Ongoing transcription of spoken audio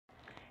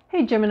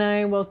Hey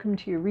Gemini, welcome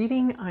to your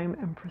reading. I'm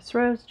Empress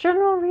Rose.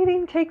 General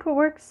reading, take what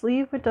works,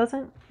 leave what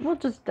doesn't. We'll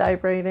just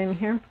dive right in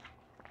here.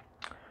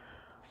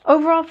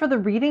 Overall for the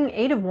reading,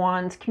 Eight of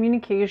Wands,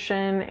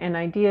 communication and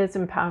ideas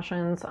and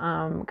passions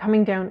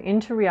coming down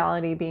into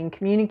reality, being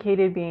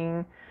communicated,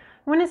 being,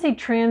 I want to say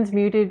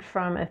transmuted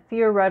from a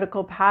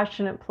theoretical,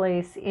 passionate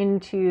place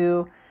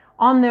into,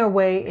 on their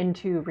way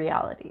into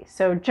reality.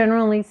 So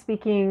generally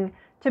speaking,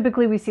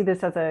 typically we see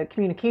this as a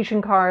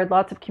communication card,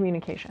 lots of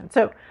communication.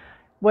 So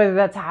whether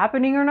that's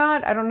happening or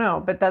not, I don't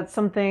know, but that's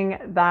something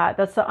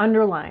that's the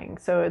underlying.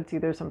 So it's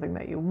either something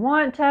that you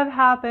want to have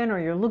happen or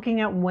you're looking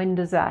at when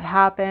does that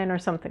happen or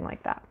something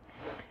like that.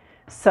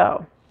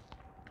 So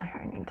I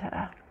need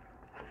to,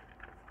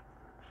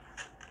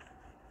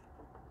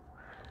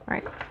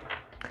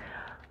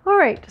 all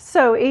right,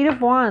 so Eight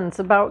of Wands,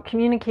 about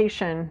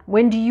communication.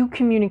 When do you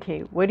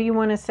communicate? What do you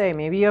want to say?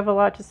 Maybe you have a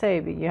lot to say,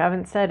 but you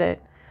haven't said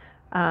it.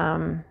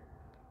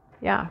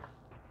 Yeah.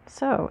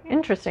 So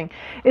interesting.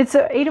 It's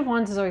Eight of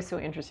Wands is always so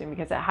interesting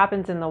because it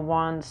happens in the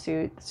wand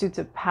suits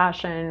of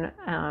passion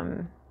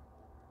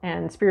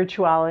and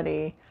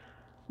spirituality,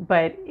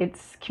 but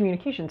it's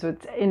communication. So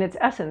it's in its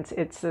essence,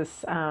 it's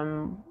this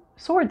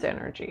swords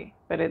energy,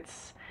 but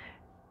it's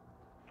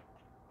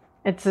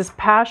this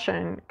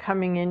passion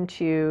coming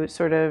into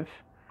sort of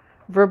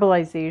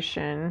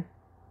verbalization.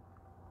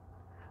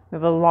 We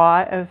have a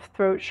lot of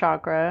throat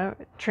chakra,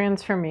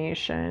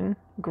 transformation,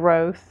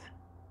 growth.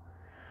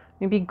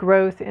 Maybe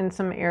growth in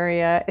some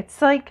area.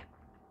 It's like,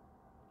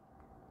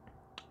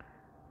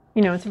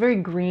 you know, it's a very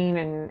green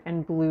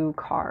and blue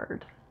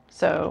card.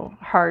 So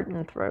heart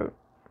and throat.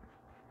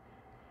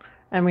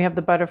 And we have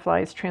the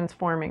butterflies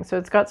transforming. So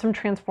it's got some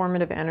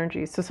transformative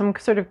energy. So some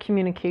sort of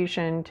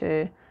communication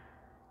to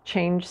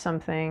change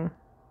something.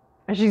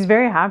 And she's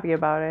very happy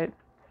about it.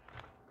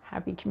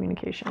 Happy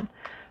communication.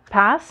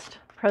 Past,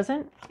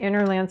 present,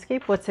 inner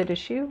landscape. What's at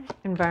issue?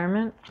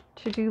 Environment,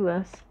 to-do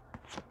list.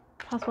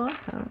 Possible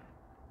outcome.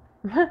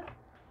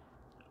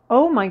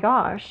 Oh my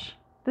gosh,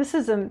 this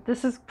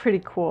is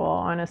pretty cool,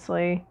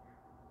 honestly.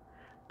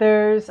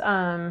 There's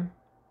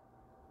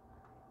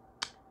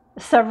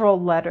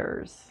several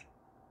letters,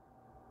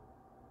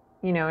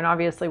 you know, and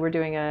obviously we're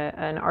doing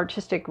an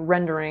artistic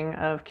rendering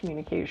of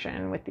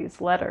communication with these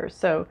letters.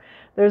 So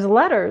there's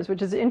letters,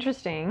 which is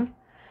interesting.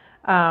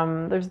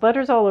 There's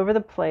letters all over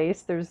the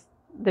place. There's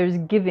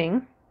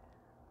giving,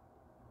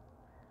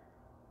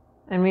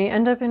 and we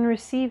end up in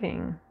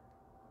receiving.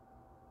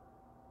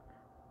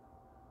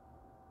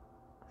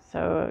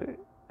 So,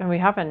 and we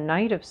have a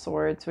Knight of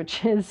Swords,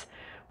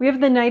 we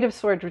have the Knight of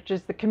Swords, which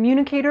is the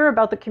communicator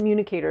about the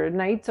communicator.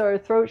 Knights are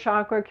throat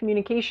chakra,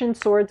 communication.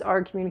 Swords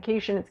are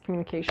communication. It's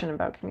communication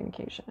about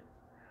communication.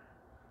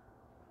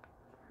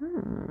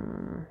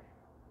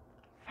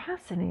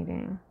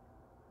 Fascinating.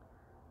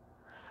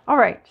 All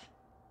right.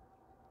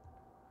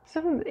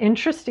 Some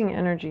interesting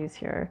energies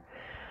here.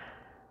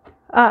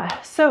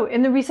 So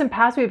in the recent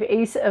past, we have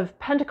Ace of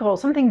Pentacles.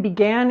 Something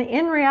began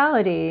in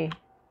reality.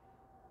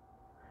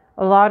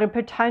 A lot of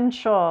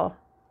potential,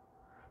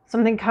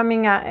 something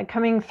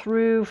coming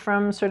through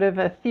from sort of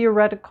a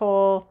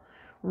theoretical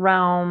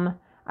realm,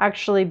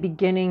 actually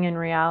beginning in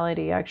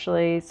reality,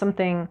 actually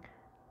something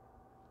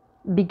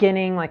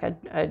beginning like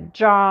a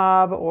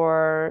job,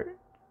 or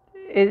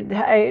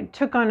it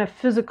took on a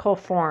physical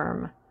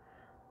form.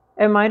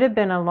 It might have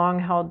been a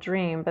long-held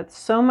dream, but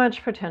so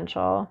much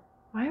potential.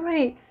 Why am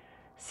I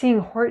seeing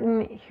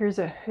Horton Hears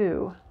a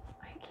Who?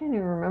 I can't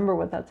even remember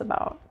what that's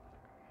about.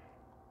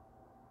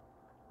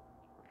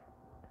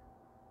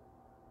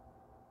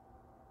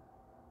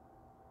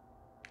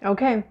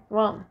 Okay,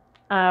 well,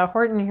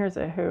 Horton Hears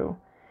a Who.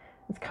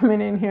 It's coming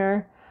in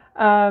here.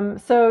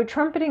 So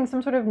trumpeting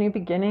some sort of new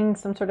beginning,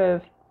 some sort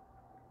of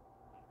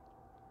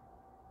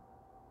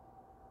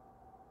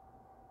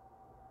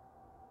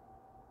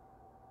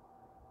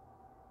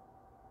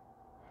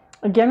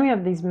again, we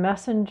have these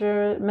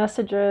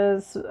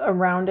messages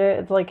around it.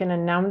 It's like an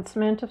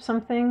announcement of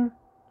something.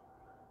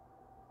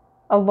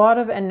 A lot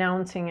of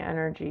announcing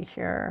energy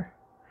here.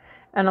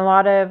 And a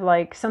lot of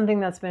like something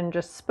that's been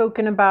just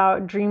spoken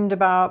about, dreamed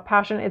about,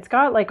 passion. It's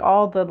got like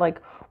all the like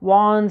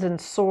wands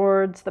and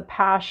swords, the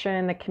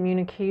passion, the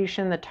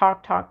communication, the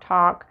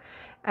talk.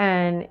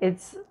 And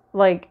it's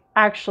like,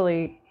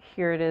 actually,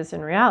 here it is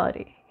in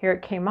reality. Here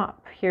it came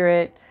up. Here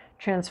it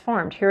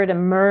transformed. Here it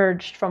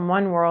emerged from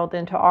one world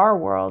into our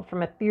world,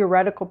 from a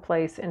theoretical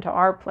place into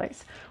our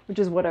place, which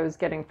is what I was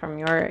getting from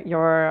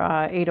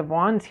your Eight of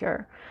Wands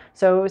here.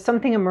 So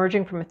something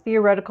emerging from a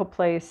theoretical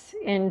place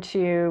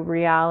into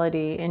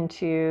reality,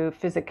 into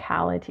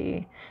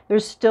physicality.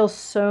 There's still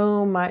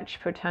so much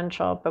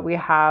potential, but we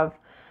have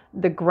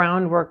the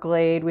groundwork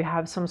laid. We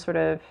have some sort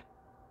of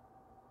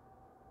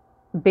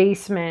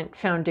basement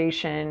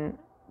foundation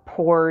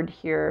poured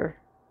here.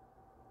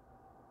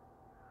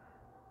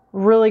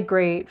 Really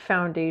great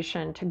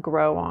foundation to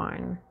grow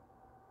on.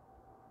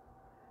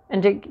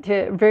 And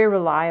to very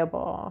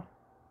reliable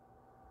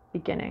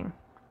beginning.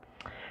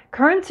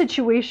 Current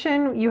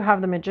situation, you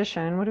have the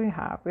Magician. What do we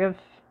have? We have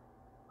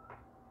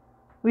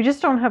We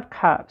just don't have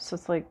cups.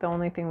 It's like the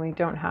only thing we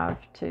don't have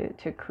to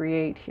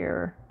create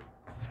here.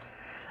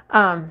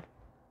 But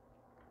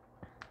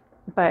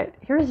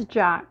here's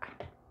Jack.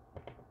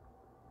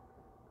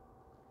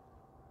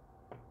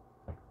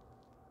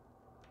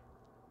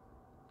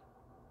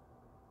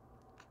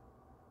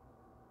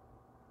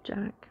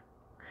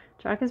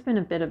 Jack has been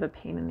a bit of a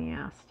pain in the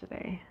ass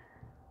today.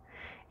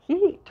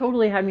 He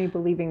totally had me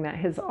believing that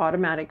his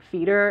automatic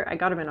feeder, I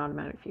got him an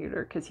automatic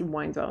feeder because he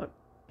whines out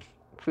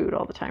food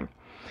all the time.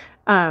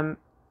 And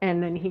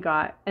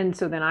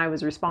so then I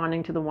was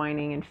responding to the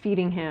whining and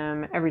feeding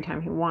him every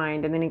time he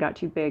whined. And then he got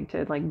too big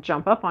to like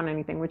jump up on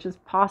anything, which is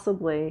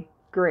possibly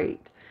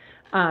great.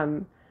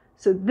 So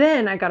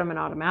then I got him an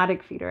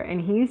automatic feeder,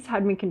 and he's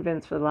had me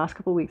convinced for the last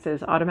couple of weeks that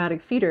his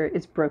automatic feeder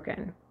is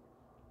broken.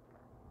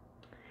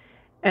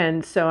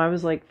 And so I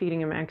was like feeding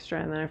him extra,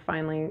 and then I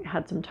finally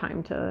had some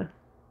time to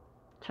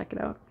check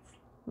it out. It's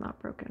not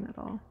broken at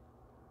all.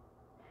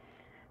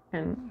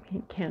 And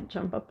he can't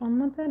jump up on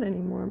the bed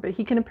anymore, but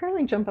he can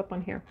apparently jump up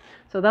on here.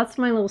 So that's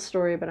my little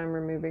story, but I'm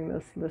removing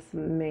this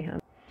mayhem.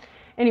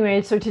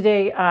 Anyway, so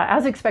today,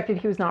 as expected,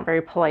 he was not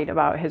very polite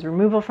about his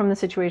removal from the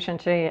situation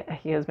today.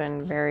 He has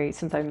been very,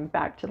 since I'm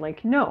back to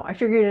like, no, I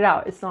figured it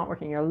out. It's not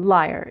working. You're a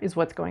liar is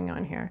what's going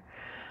on here.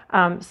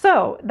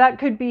 So that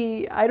could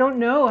be, I don't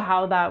know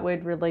how that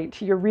would relate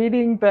to your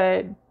reading,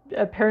 but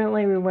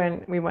apparently we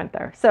went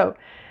there. So,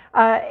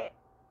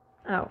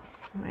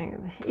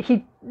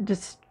 he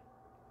just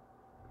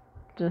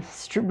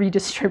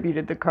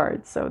redistributed the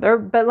cards. So there,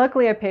 but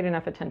luckily I paid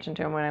enough attention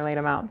to him when I laid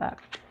them out that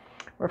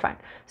we're fine.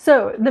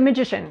 So the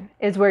Magician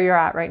is where you're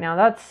at right now.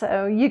 That's,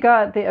 you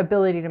got the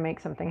ability to make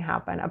something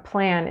happen. A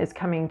plan is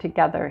coming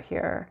together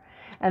here.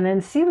 And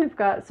then see, we've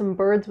got some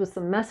birds with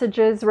some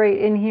messages right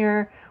in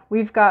here.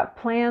 We've got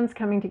plans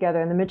coming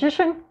together, and the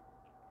Magician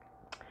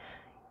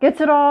gets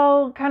it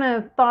all kind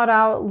of thought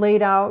out,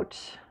 laid out.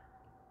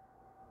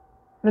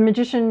 The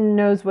Magician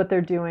knows what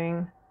they're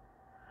doing.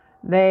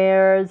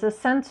 There's a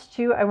sense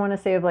too, I want to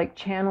say, of like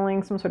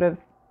channeling some sort of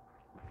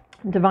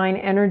divine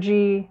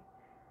energy,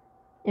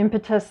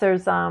 impetus.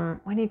 There's,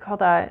 what do you call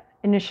that?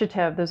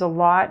 Initiative. There's a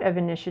lot of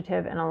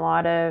initiative and a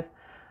lot of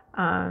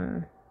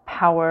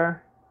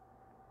power.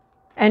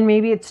 And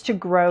maybe it's to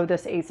grow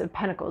this Ace of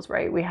Pentacles,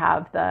 right? We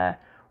had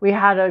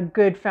a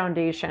good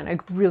foundation, a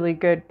really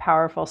good,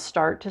 powerful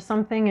start to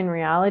something in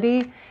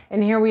reality.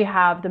 And here we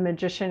have the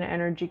Magician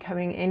energy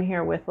coming in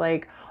here with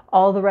like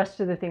all the rest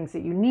of the things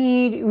that you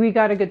need. We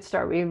got a good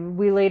start.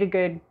 We laid a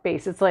good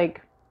base. It's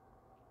like,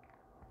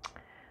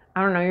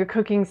 I don't know, you're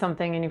cooking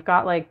something and you've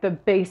got like the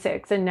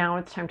basics, and now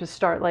it's time to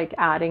start like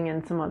adding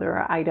in some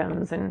other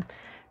items,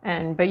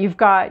 but you've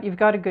got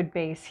a good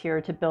base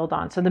here to build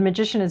on. So the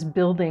Magician is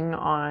building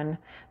on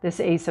this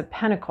Ace of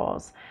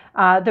Pentacles.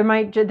 It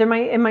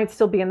might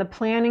still be in the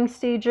planning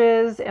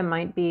stages. It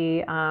might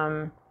be,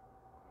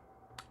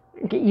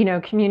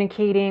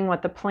 communicating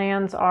what the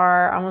plans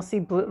are. I almost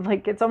see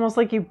like it's almost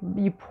like you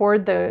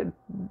poured the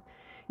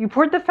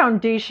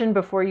foundation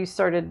before you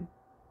started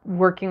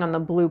working on the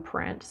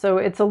blueprint. So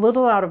it's a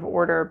little out of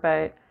order,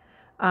 but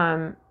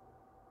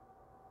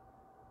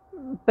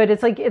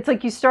it's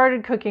like you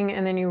started cooking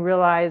and then you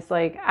realized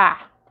like,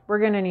 we're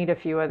going to need a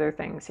few other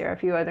things here, a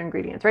few other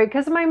ingredients, right?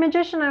 Because my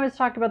Magician, I was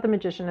talking about the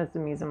Magician as the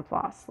mise en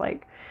place,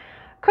 like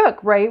cook,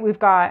 right? We've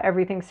got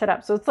everything set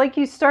up. So it's like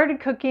you started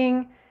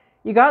cooking,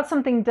 you got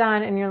something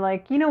done, and you're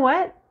like, you know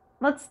what?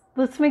 Let's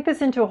make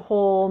this into a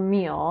whole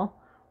meal.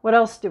 What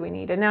else do we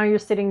need? And now you're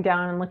sitting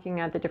down and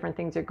looking at the different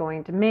things you're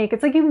going to make.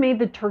 It's like you made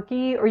the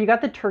turkey, or you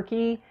got the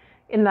turkey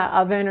in the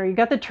oven, or you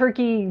got the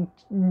turkey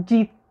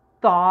defrosting.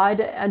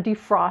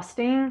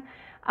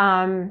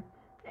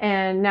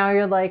 And now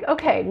you're like,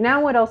 okay,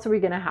 now what else are we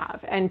going to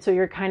have? And so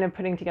you're kind of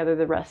putting together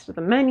the rest of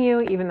the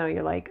menu, even though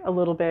you're like a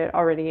little bit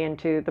already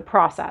into the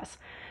process.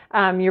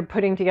 You're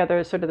putting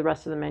together sort of the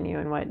rest of the menu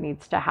and what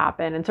needs to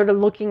happen, and sort of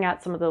looking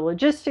at some of the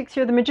logistics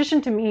here. The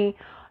Magician, to me,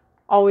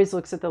 always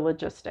looks at the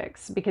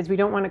logistics, because we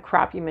don't want a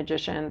crappy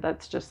Magician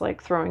that's just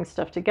like throwing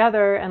stuff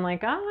together and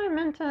like, oh, I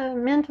meant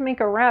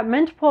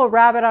to pull a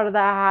rabbit out of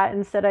that hat.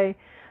 Instead, I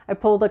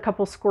pulled a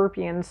couple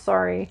scorpions.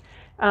 Sorry.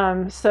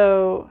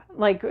 So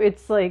like,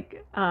 it's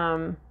like,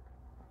 and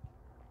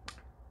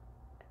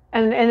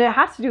it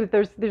has to do with,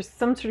 there's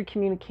some sort of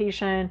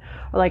communication,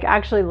 or like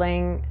actually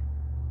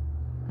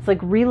it's like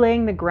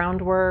relaying the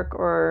groundwork,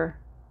 or,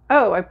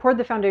 oh, I poured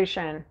the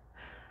foundation.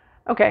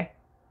 Okay.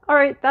 All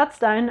right, that's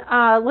done.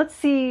 Let's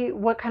see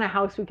what kind of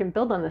house we can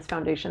build on this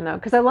foundation, though,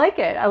 because I like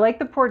it. I like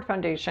the poured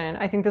foundation.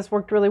 I think this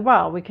worked really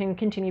well. We can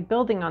continue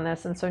building on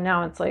this. And so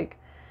now it's like,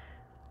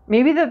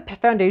 maybe the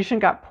foundation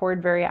got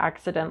poured very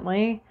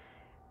accidentally,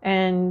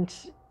 and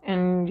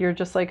you're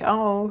just like,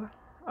 oh,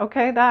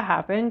 okay, that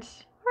happened.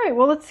 All right,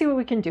 well, let's see what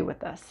we can do with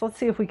this. Let's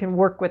see if we can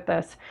work with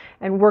this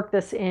and work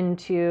this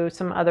into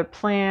some other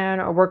plan,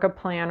 or work a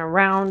plan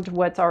around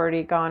what's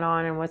already gone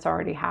on and what's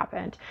already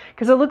happened.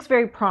 Because it looks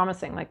very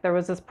promising. Like there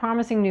was this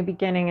promising new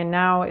beginning, and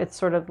now it's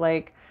sort of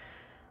like,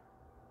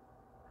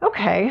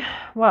 okay,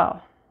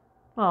 well,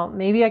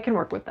 maybe I can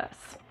work with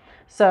this.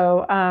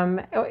 So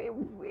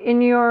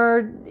in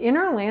your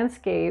inner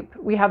landscape,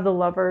 we have the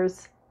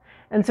Lovers.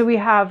 And so we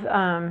have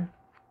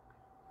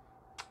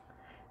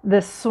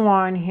this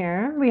Swan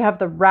here. We have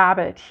the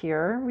Rabbit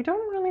here. We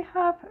don't really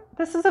have,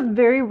 this is a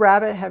very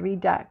rabbit heavy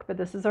deck, but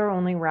this is our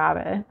only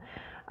rabbit.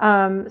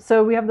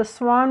 So we have the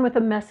Swan with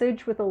a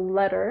message, with a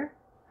letter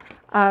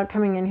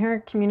coming in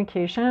here,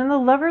 communication. And the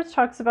Lovers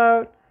talks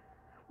about,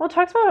 well, it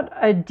talks about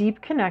a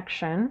deep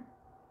connection.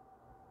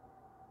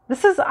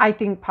 This is, I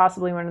think,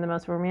 possibly one of the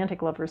most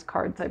romantic Lovers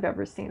cards I've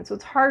ever seen. So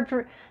it's hard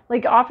for,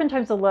 like,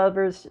 oftentimes the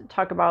Lovers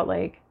talk about,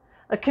 like,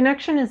 a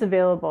connection is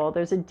available.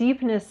 There's a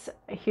deepness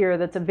here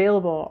that's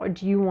available. Or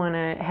do you want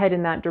to head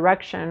in that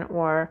direction?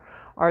 Or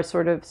are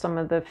sort of some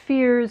of the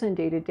fears and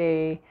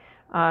day-to-day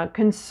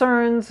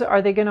concerns,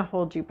 are they going to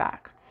hold you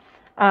back?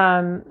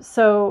 But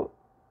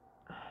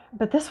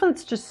this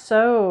one's just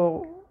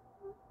so,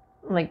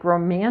 like,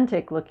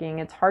 romantic looking.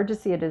 It's hard to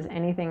see it as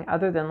anything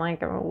other than,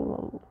 like,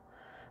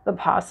 the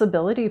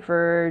possibility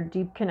for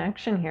deep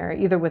connection here,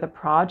 either with a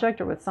project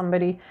or with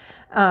somebody.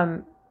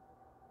 But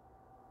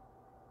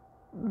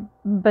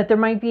there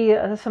might be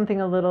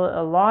something a little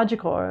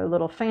illogical or a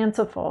little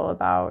fanciful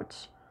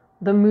about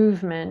the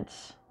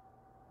movement.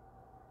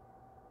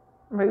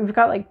 Right? We've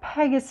got like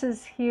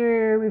Pegasus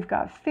here. We've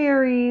got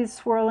fairies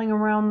swirling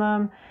around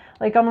them.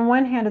 Like on the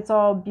one hand, it's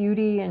all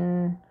beauty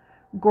and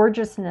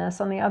gorgeousness.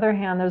 On the other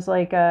hand, there's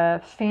like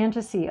a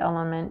fantasy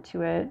element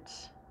to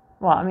it.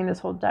 Well, I mean, this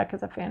whole deck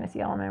is a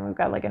fantasy element. We've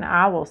got like an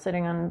owl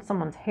sitting on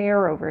someone's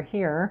hair over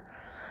here.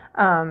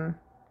 Oh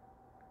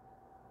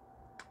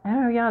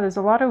yeah, there's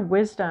a lot of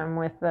wisdom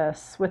with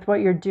this, with what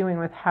you're doing,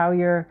 with how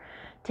you're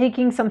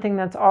taking something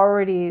that's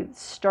already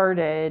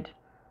started,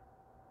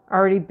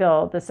 already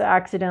built, this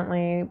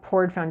accidentally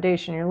poured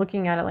foundation. You're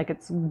looking at it like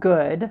it's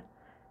good,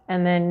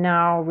 and then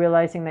now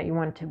realizing that you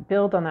want to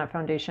build on that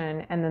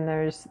foundation. And then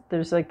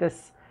there's like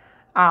this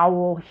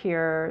owl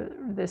here,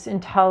 this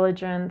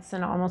intelligence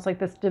and almost like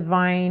this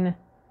divine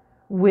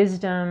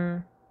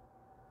wisdom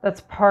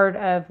that's part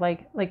of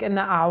like in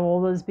the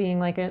owl as being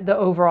like the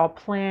overall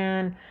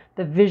plan,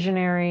 the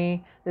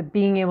visionary, the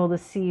being able to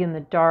see in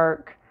the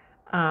dark,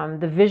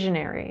 the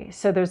visionary.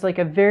 So there's like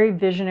a very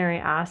visionary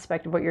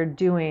aspect of what you're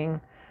doing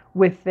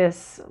with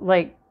this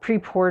like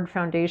pre-poured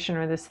foundation,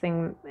 or this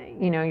thing,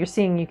 you know, you're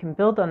seeing you can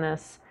build on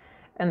this.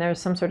 And there's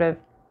some sort of,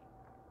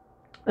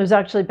 there's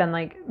actually been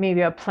like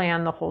maybe a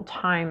plan the whole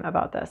time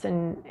about this,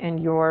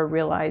 and you're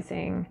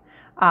realizing,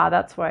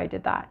 that's why I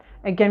did that.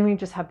 Again, we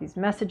just have these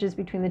messages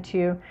between the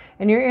two.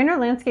 And your inner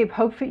landscape,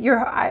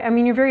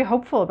 you're very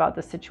hopeful about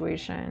the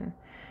situation.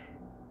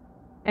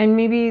 And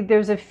maybe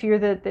there's a fear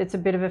that it's a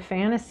bit of a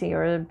fantasy,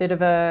 or a bit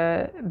of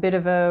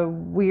a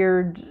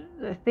weird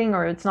thing,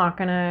 or it's not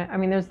gonna, I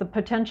mean, there's the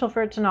potential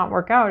for it to not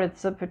work out.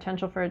 It's the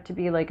potential for it to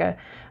be like a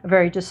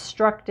very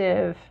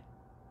destructive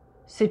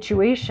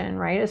situation,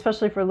 right?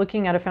 Especially if we're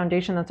looking at a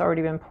foundation that's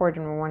already been poured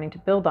and we're wanting to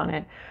build on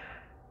it.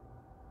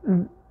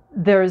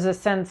 There's a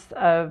sense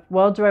of,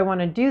 well, do I want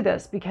to do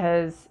this?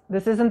 Because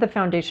this isn't the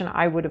foundation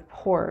I would have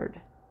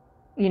poured.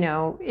 You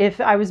know, if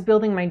I was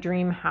building my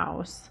dream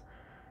house,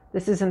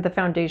 this isn't the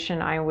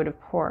foundation I would have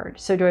poured.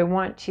 So do I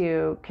want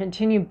to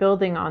continue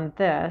building on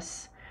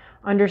this,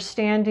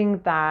 understanding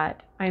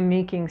that I'm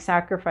making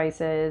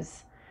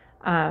sacrifices,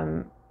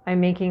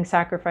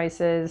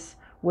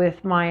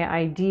 with my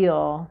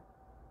ideal,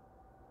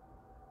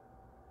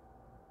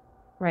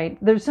 right?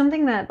 There's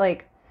something that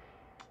like,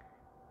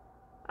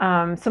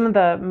 some of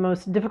the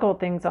most difficult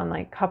things on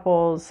like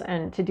couples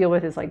and to deal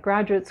with is like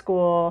graduate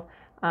school,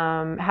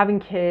 having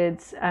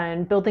kids,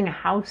 and building a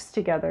house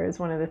together is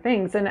one of the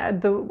things. And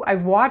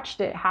I've watched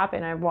it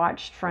happen. I've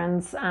watched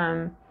friends,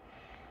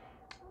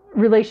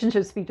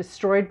 relationships be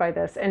destroyed by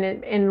this. And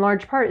it, in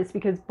large part, is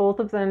because both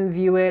of them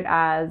view it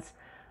as,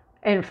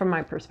 and from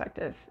my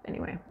perspective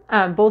anyway,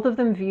 both of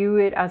them view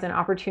it as an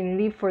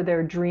opportunity for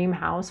their dream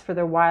house, for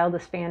their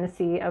wildest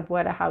fantasy of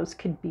what a house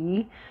could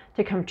be,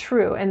 to come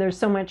true. And there's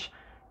so much,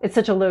 it's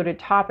such a loaded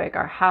topic.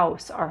 Our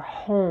house, our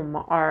home,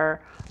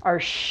 our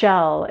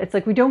shell. It's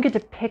like we don't get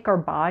to pick our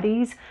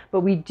bodies,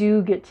 but we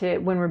do get to,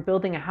 when we're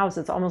building a house,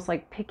 it's almost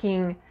like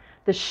picking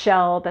the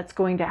shell that's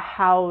going to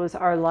house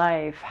our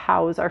life,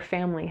 house our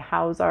family,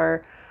 house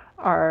our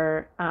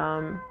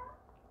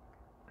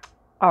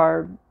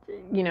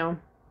you know,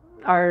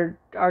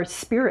 our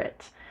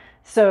spirit.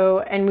 So,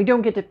 and we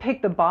don't get to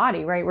pick the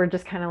body, right? We're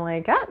just kind of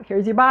like,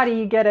 here's your body,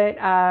 you get it.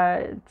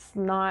 It's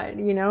not,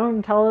 you know,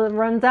 until it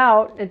runs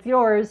out, it's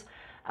yours.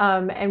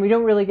 And we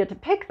don't really get to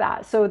pick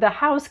that. So the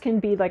house can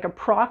be like a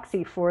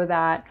proxy for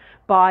that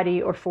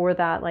body, or for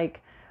that,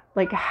 like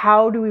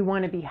how do we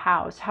want to be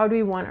housed? How do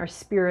we want our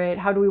spirit?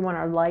 How do we want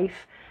our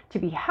life to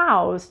be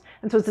housed?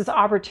 And so it's this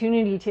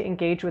opportunity to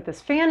engage with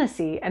this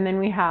fantasy. And then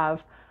we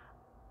have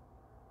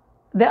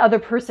the other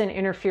person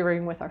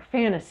interfering with our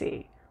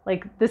fantasy.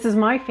 Like, this is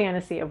my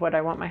fantasy of what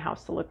I want my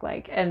house to look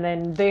like. And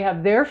then they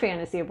have their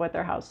fantasy of what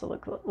their house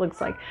looks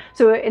like.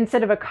 So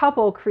instead of a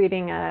couple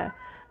creating a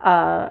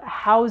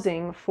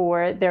housing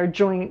for their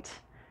joint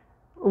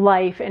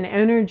life and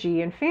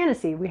energy and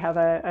fantasy. We have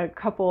a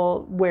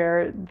couple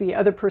where the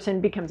other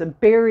person becomes a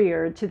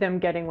barrier to them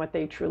getting what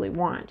they truly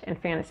want in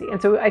fantasy.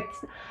 And so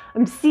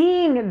I'm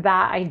seeing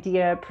that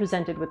idea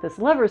presented with this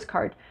Lovers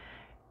card.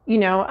 You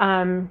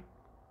know,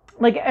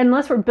 like,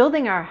 unless we're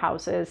building our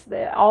houses,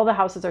 all the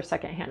houses are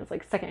secondhand. It's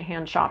like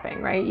secondhand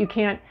shopping, right? You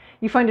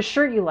find a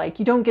shirt you like,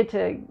 you don't get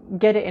to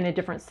get it in a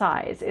different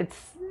size.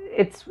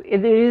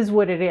 It is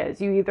what it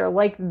is. You either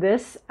like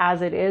this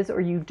as it is,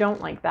 or you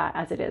don't like that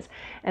as it is.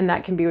 And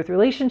that can be with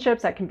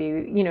relationships. That can be,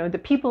 you know, the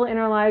people in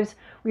our lives.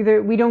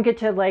 We don't get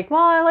to like,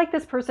 well, I like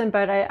this person,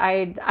 but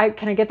I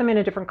can I get them in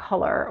a different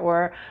color,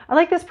 or I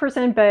like this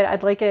person, but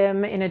I'd like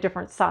him in a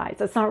different size.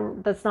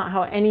 That's not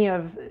how any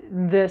of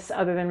this,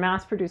 other than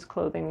mass-produced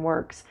clothing,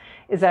 works.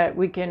 Is that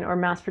we can, or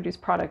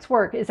mass-produced products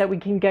work, is that we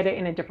can get it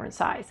in a different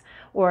size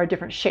or a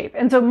different shape.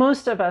 And so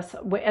most of us,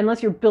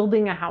 unless you're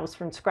building a house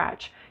from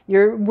scratch,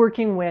 you're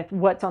working with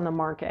what's on the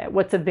market,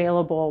 what's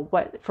available,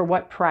 for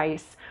what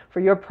price, for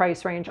your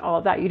price range, all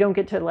of that. You don't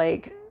get to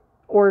like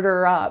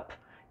order up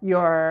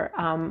your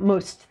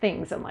most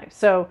things in life.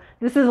 So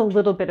this is a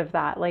little bit of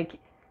that. Like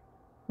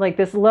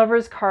this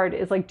Lovers card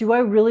is like, do I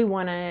really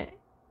want to,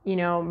 you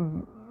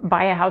know,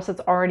 buy a house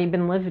that's already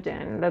been lived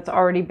in, that's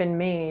already been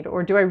made?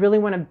 Or do I really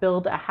want to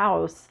build a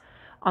house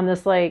on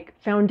this like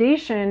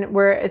foundation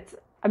where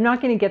I'm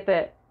not going to get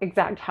the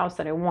exact house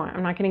that I want.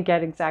 I'm not going to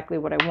get exactly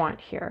what I want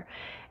here.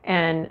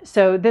 And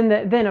so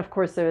then of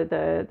course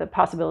the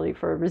possibility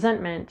for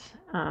resentment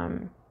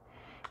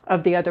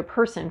of the other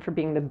person for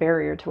being the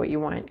barrier to what you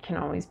want can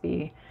always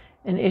be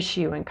an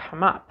issue and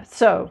come up.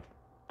 So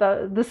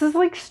this is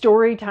like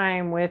story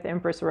time with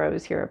Empress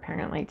Rose here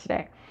apparently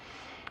today.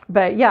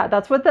 But yeah,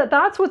 that's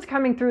what's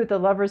coming through with the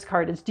Lovers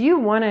card is, do you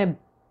want to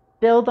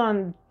build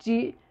on,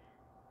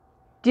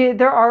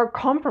 there are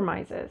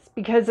compromises,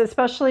 because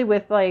especially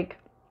with like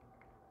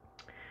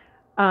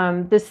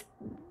there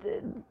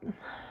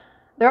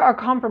are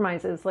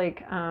compromises,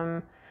 like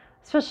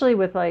especially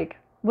with like,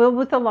 well,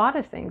 with a lot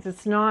of things,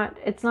 it's not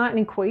an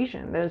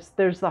equation.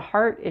 There's the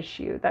heart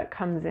issue that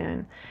comes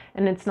in,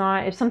 and it's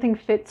not, if something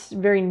fits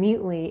very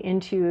neatly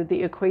into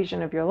the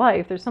equation of your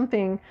life, there's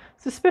something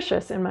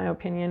suspicious, in my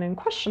opinion, and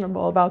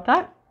questionable about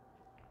that.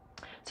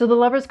 So the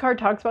Lovers card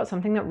talks about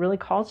something that really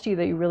calls to you,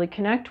 that you really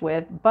connect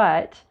with,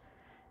 but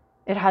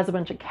it has a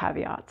bunch of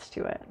caveats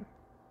to it.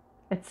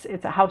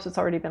 It's a house that's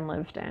already been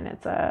lived in.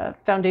 It's a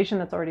foundation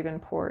that's already been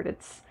poured.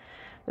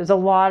 There's a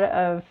lot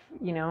of,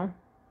 you know,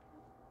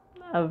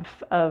 of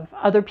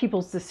other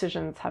people's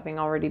decisions having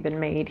already been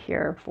made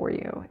here for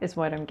you, is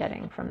what I'm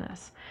getting from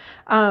this.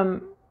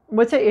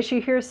 What's at issue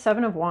here is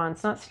 7 of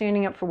Wands, not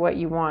standing up for what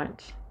you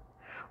want,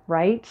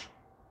 right?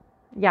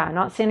 Yeah,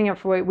 not standing up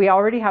for what, we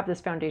already have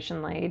this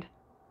foundation laid.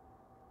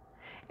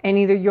 And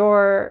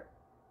either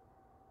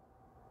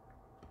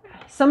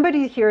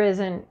somebody here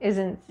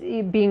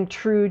isn't being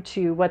true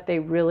to what they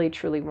really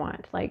truly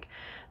want, like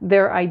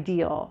their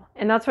ideal.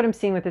 And that's what I'm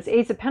seeing with this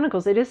Ace of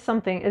Pentacles. It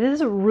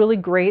is a really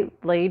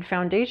great laid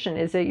foundation.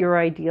 Is it your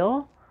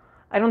ideal?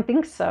 I don't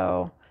think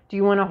so. Do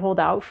you want to hold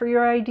out for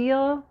your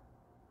ideal?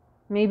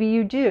 Maybe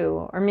you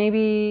do. Or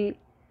maybe,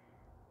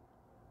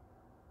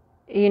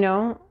 you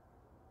know,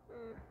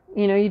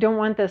 you don't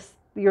want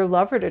your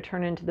lover to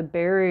turn into the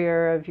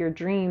barrier of your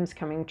dreams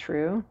coming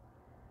true.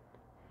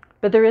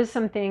 But there is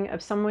something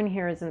of someone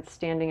here isn't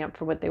standing up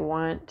for what they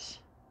want.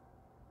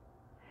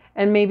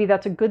 And maybe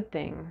that's a good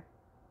thing.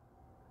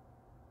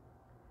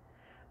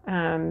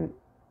 7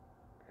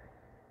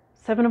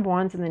 of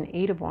Wands and then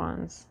 8 of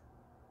Wands.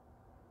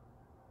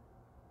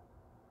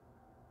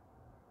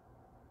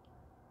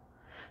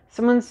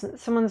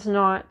 Someone's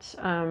not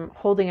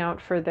holding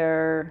out for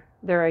their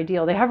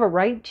ideal. They have a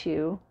right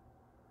to.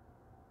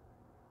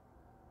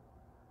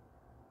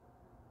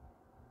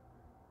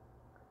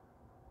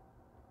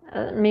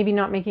 Maybe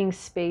not making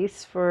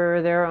space for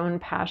their own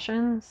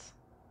passions,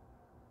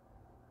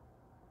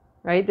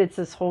 right? It's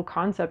this whole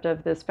concept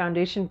of this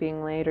foundation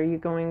being laid. Are you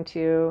going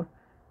to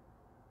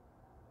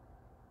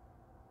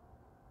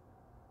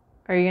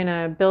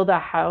build a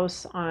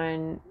house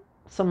on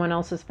someone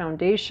else's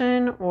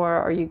foundation, or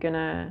are you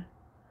gonna,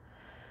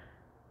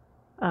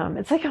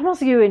 it's like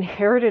almost you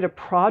inherited a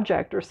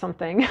project or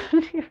something.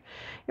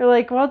 You're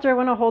like, well, do I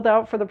want to hold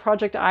out for the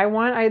project I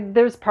want?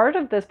 There's part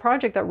of this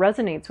project that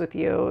resonates with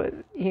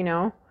you, you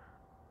know.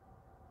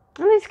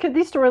 And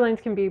these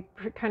storylines can be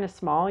kind of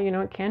small, you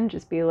know. It can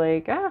just be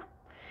like,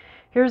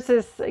 here's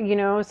this, you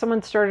know,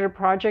 someone started a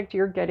project,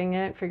 you're getting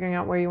it, figuring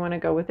out where you want to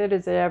go with it.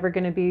 Is it ever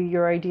going to be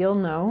your ideal?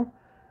 No.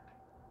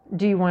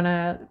 Do you want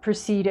to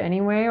proceed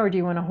anyway, or do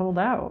you want to hold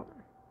out?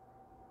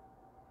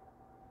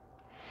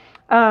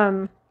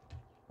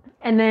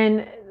 And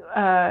then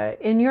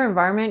in your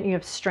environment, you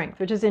have Strength,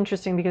 which is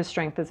interesting because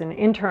Strength is an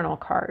internal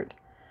card.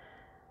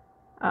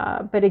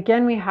 But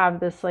again, we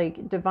have this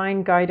like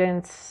divine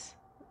guidance,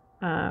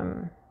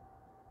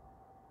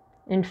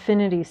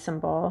 infinity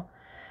symbol.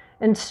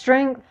 And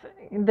Strength,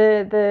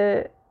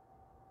 this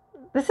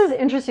is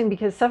interesting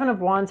because 7 of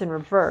Wands in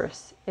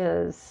reverse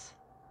is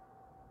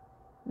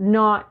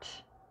not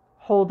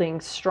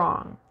holding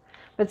strong.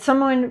 But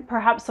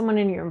perhaps someone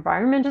in your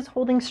environment is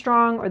holding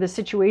strong, or the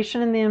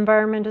situation in the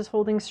environment is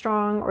holding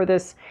strong, or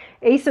this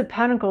Ace of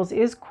Pentacles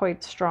is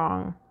quite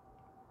strong.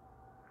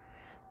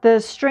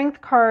 The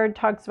Strength card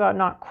talks about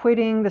not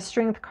quitting. The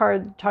Strength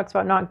card talks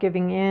about not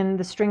giving in.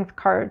 The Strength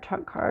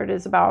card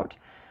is about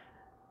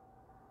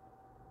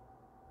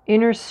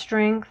inner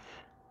strength,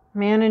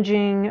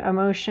 managing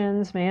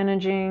emotions,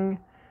 managing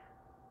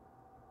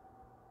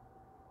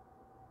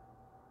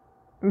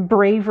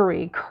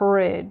bravery,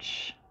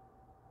 courage.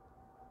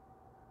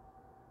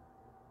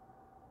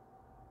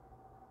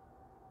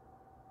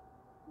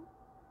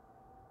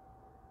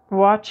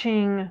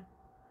 Watching,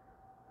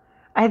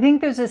 I think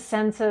there's a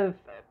sense of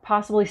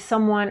possibly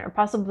someone or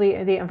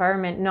possibly the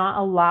environment not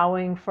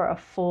allowing for a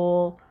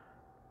full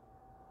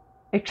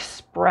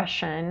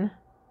expression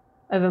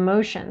of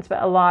emotions,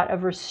 but a lot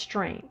of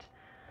restraint.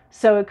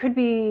 So it could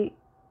be,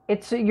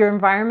 your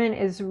environment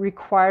is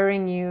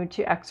requiring you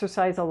to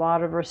exercise a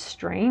lot of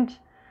restraint,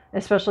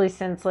 especially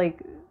since like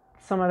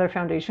some other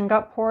foundation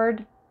got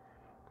poured,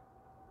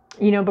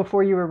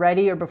 before you were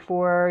ready, or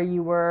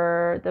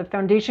before the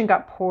foundation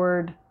got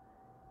poured.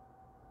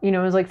 It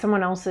was like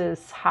someone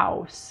else's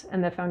house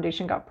and the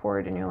foundation got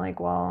poured and you're like,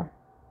 well,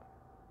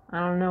 I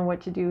don't know what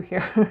to do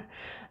here.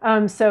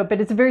 But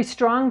it's a very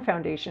strong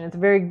foundation.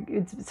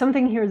 It's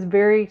something here is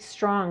very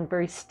strong,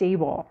 very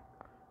stable.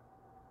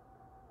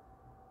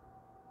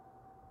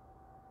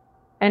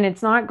 And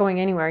it's not going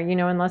anywhere,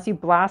 unless you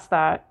blast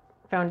that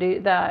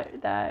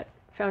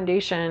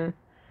foundation.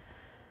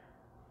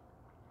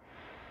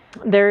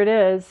 There it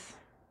is.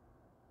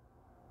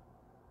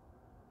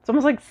 It's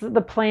almost like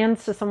the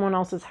plans to someone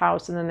else's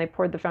house and then they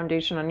poured the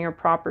foundation on your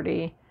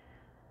property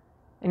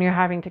and you're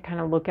having to kind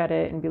of look at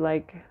it and be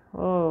like,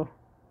 oh,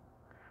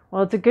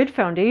 well, it's a good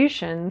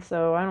foundation,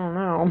 so I don't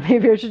know.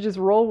 Maybe I should just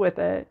roll with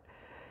it.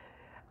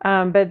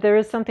 But there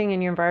is something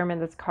in your environment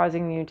that's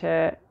causing you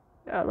to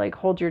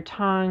hold your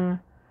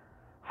tongue,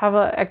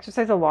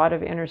 exercise a lot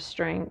of inner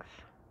strength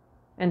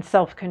and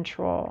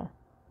self-control.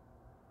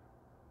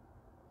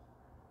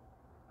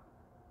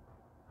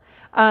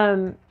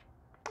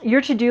 Your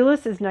to-do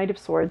list is Knight of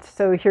Swords.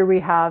 So here we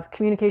have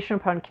communication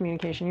upon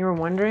communication. You were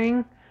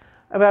wondering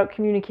about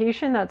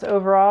communication, that's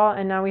overall.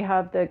 And now we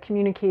have the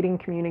communicating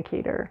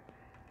communicator.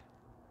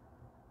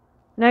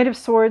 Knight of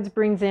Swords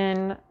brings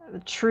in the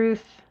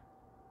truth,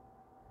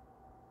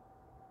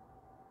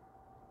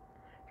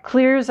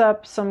 clears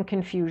up some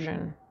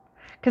confusion.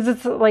 Because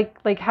it's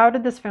like, how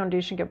did this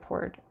foundation get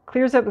poured?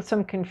 Clears up with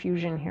some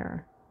confusion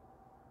here.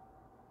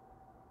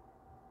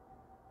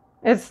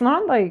 It's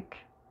not like,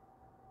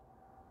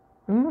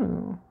 we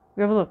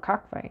have a little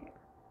cockfight.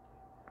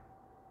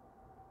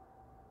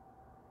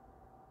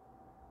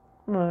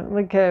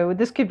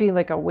 This could be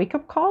like a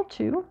wake-up call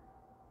too.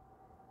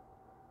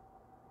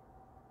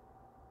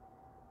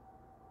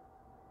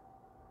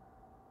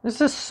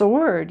 There's a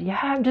sword. Yeah,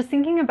 I'm just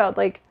thinking about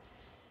like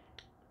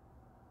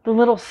the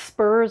little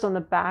spurs on the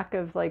back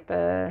of like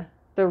the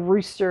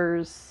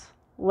rooster's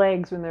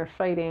legs when they're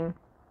fighting.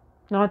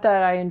 Not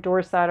that I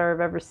endorse that or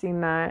have ever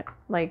seen that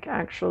like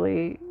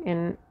actually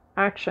in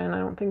action. I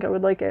don't think I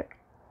would like it.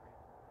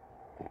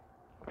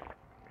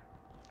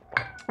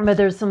 But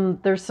there's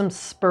some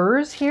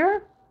spurs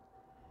here,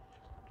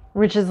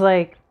 which is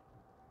like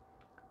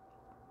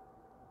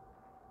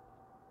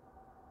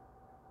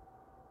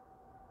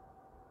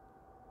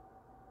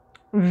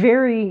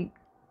very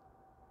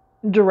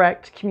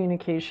direct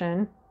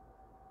communication.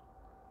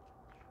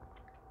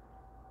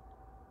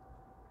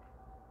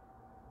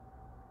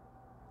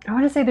 I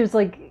want to say there's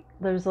like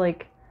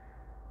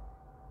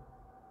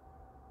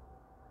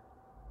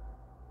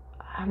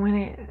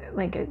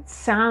it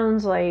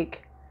sounds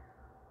like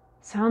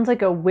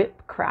a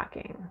whip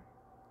cracking.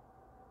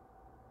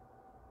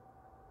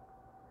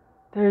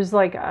 There's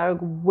like a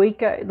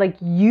wake up, like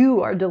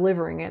you are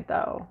delivering it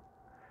though.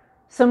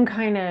 Some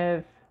kind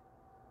of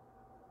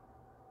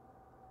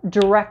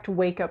direct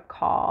wake up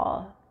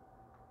call,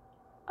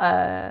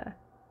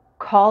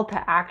 call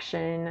to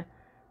action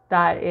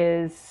that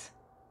is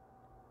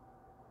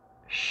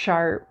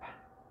sharp.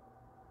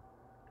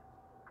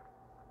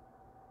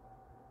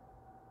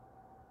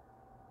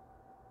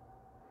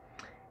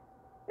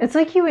 It's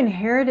like you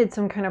inherited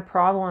some kind of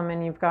problem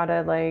and you've got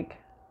to like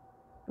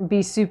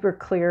be super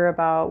clear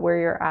about where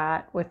you're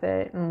at with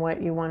it and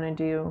what you want to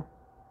do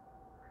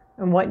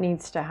and what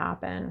needs to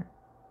happen.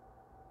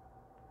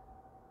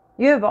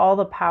 You have all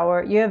the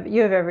power.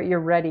 You're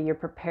ready, you're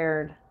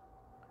prepared.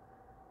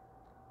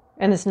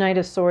 And this Knight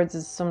of Swords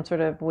is some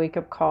sort of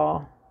wake-up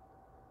call.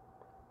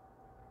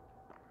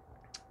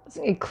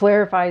 It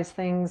clarifies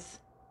things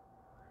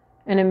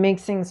and it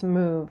makes things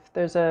move.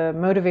 There's a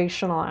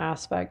motivational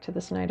aspect to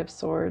this Knight of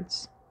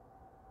Swords.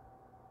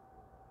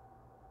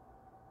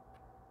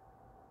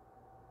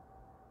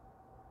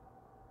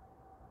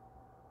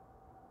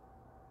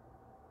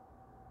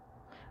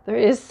 There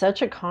is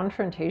such a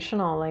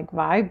confrontational like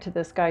vibe to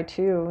this guy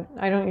too.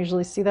 I don't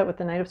usually see that with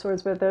the Knight of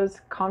Swords, but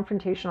there's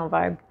confrontational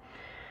vibe.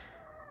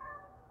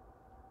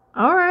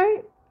 All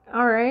right.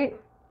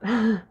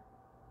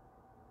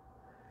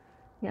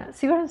 Yeah,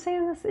 see what I'm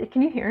saying?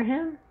 Can you hear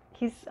him?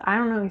 I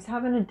don't know, he's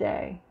having a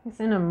day. He's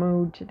in a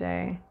mood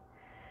today.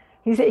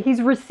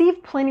 He's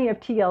received plenty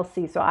of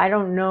TLC, so I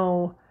don't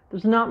know.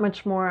 There's not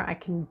much more I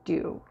can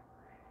do.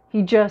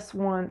 He just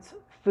wants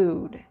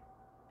food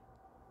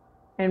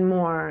and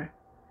more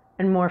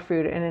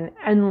food and an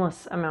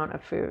endless amount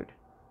of food.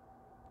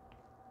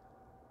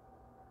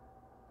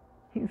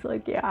 He's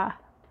like, yeah,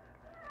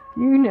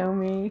 you know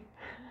me.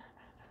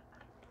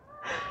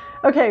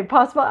 Okay,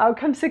 possible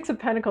outcome, Six of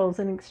Pentacles,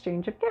 in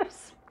exchange of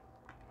gifts.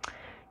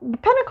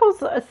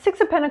 Pentacles,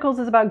 Six of Pentacles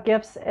is about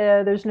gifts.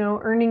 There's no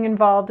earning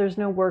involved. There's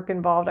no work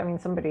involved. I mean,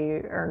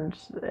 somebody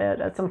earns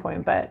it at some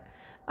point, but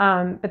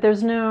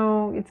there's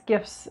no, it's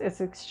gifts. It's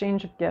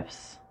exchange of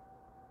gifts.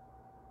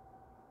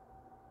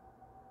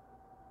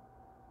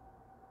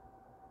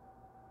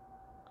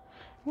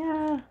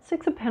 Yeah,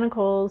 Six of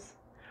Pentacles.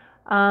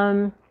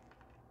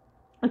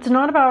 It's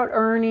not about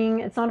earning.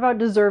 It's not about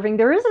deserving.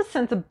 There is a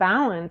sense of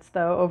balance,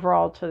 though,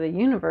 overall to the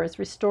universe,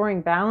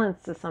 restoring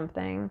balance to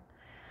something.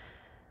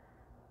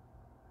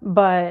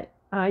 But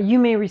you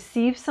may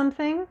receive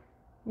something.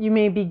 You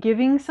may be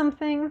giving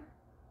something.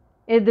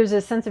 There's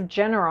a sense of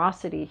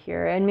generosity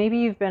here. And maybe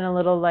you've been a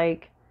little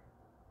like,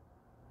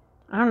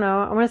 I don't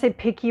know, I want to say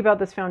picky about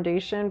this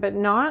foundation, but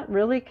not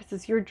really, because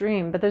it's your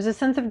dream. But there's a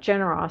sense of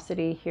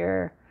generosity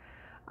here,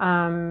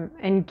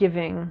 and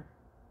giving.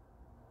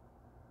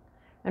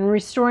 And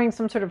restoring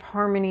some sort of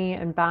harmony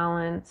and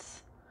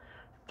balance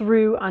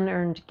through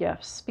unearned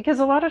gifts. Because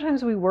a lot of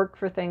times we work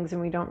for things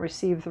and we don't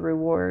receive the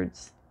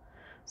rewards.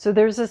 So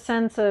there's a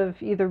sense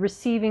of either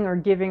receiving or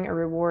giving a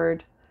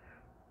reward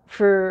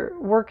for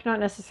work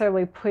not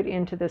necessarily put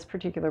into this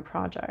particular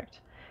project.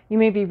 You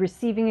may be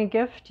receiving a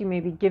gift, you may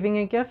be giving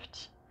a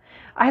gift.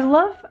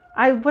 What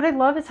I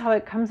love is how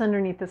it comes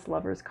underneath this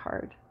Lover's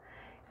card.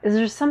 Is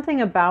there something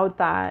about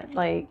that,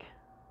 like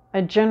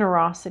a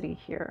generosity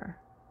here?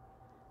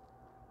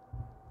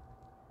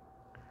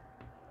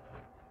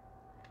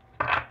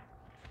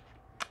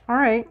 All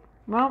right,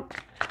 well,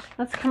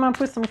 let's come up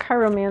with some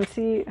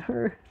chiromancy.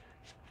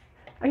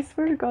 I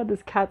swear to God,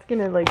 this cat's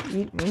gonna like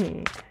eat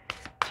me.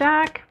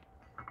 Jack.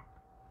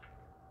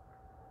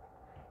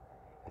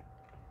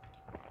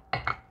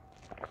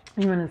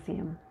 You wanna see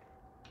him?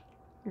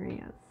 Here he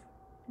is.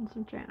 There's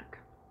a Jack.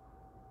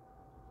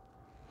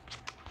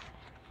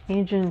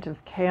 Agent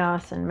of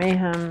chaos and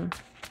mayhem.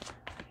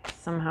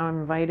 Somehow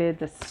invited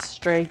this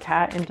stray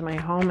cat into my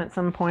home at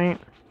some point.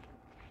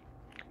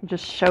 He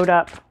just showed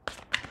up.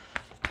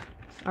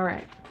 All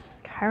right,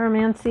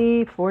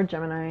 chiromancy for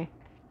Gemini.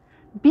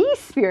 Bee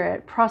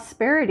spirit,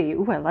 prosperity.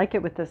 Ooh, I like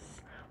it with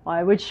this. Well,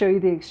 I would show you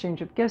the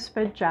exchange of gifts,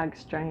 but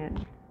Jack's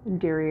giant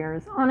derriere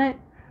is on it.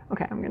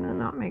 Okay, I'm gonna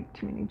not make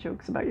too many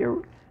jokes about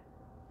your,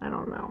 I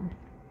don't know,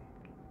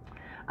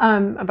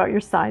 about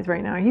your size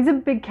right now. He's a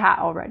big cat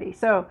already.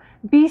 So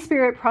bee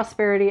spirit,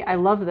 prosperity. I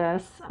love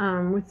this.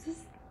 What's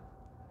this?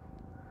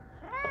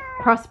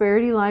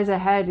 Prosperity lies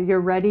ahead. You're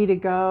ready to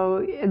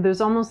go. There's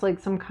almost like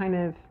some kind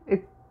of,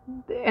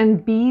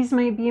 and bees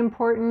might be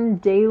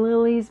important,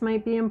 daylilies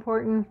might be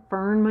important,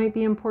 fern might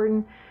be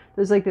important.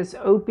 There's like this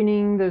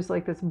opening, there's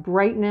like this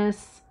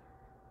brightness,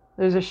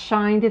 there's a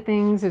shine to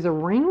things. There's a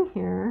ring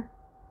here.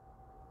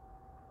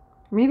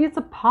 Maybe it's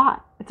a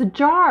pot. It's a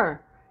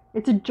jar.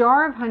 It's a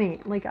jar of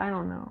honey. Like, I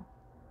don't know.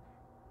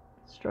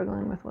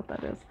 Struggling with what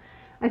that is.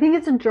 I think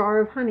it's a jar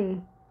of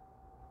honey.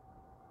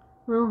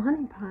 Little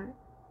honey pot.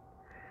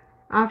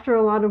 After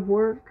a lot of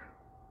work.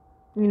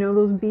 You know,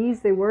 those bees,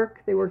 they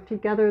work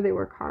together, they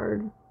work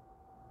hard.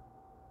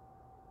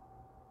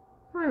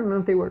 I don't know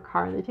if they work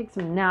hard. They take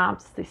some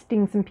naps, they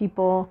sting some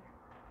people.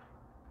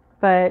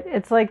 But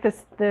it's like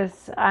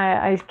this,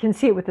 I can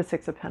see it with the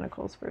Six of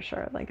Pentacles for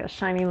sure. Like a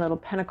shiny little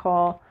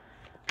pentacle,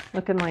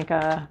 looking like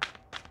a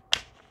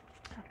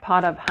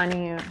pot of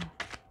honey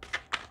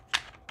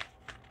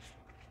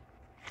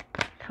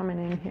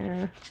coming in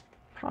here.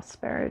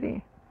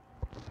 Prosperity.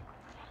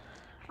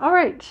 All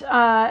right,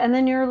 and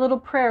then your little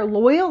prayer,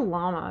 loyal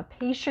llama,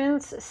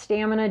 patience,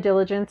 stamina,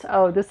 diligence.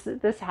 Oh,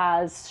 this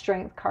has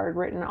strength card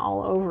written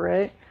all over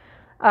it.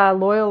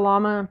 Loyal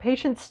llama,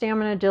 patience,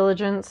 stamina,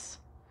 diligence,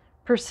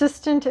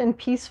 persistent and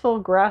peaceful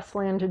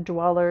grassland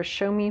dweller,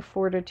 show me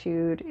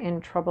fortitude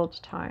in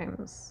troubled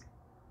times.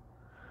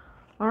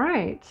 All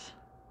right.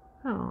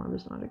 Oh, I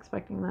was not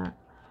expecting that.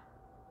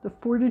 The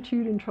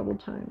fortitude in troubled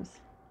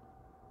times.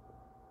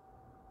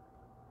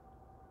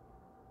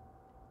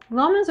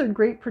 Llamas are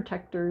great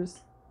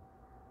protectors.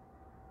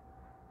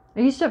 I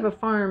used to have a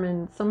farm,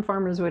 and some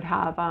farmers would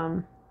have,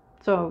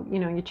 so, you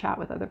know, you chat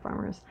with other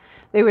farmers.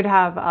 They would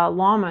have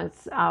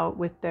llamas out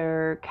with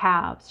their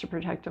calves to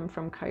protect them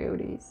from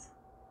coyotes.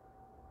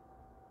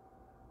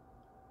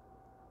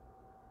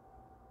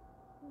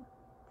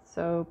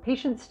 So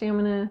patience,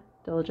 stamina,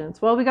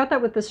 diligence. Well, we got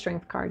that with the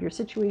strength card. Your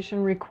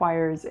situation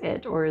requires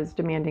it or is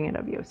demanding it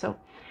of you. So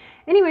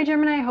anyway,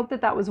 Gemini, I hope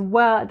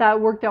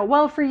that worked out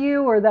well for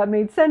you, or that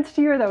made sense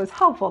to you, or that was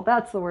helpful.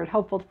 That's the word,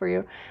 helpful for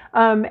you.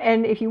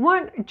 And if you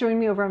want, join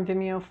me over on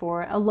Vimeo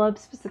for a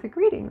love-specific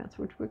reading. That's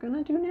what we're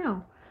going to do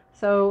now.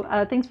 So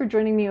thanks for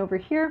joining me over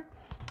here.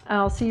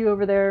 I'll see you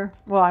over there.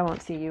 Well, I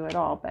won't see you at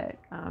all, but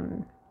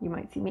you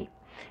might see me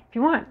if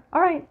you want.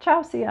 All right.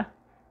 Ciao. See ya.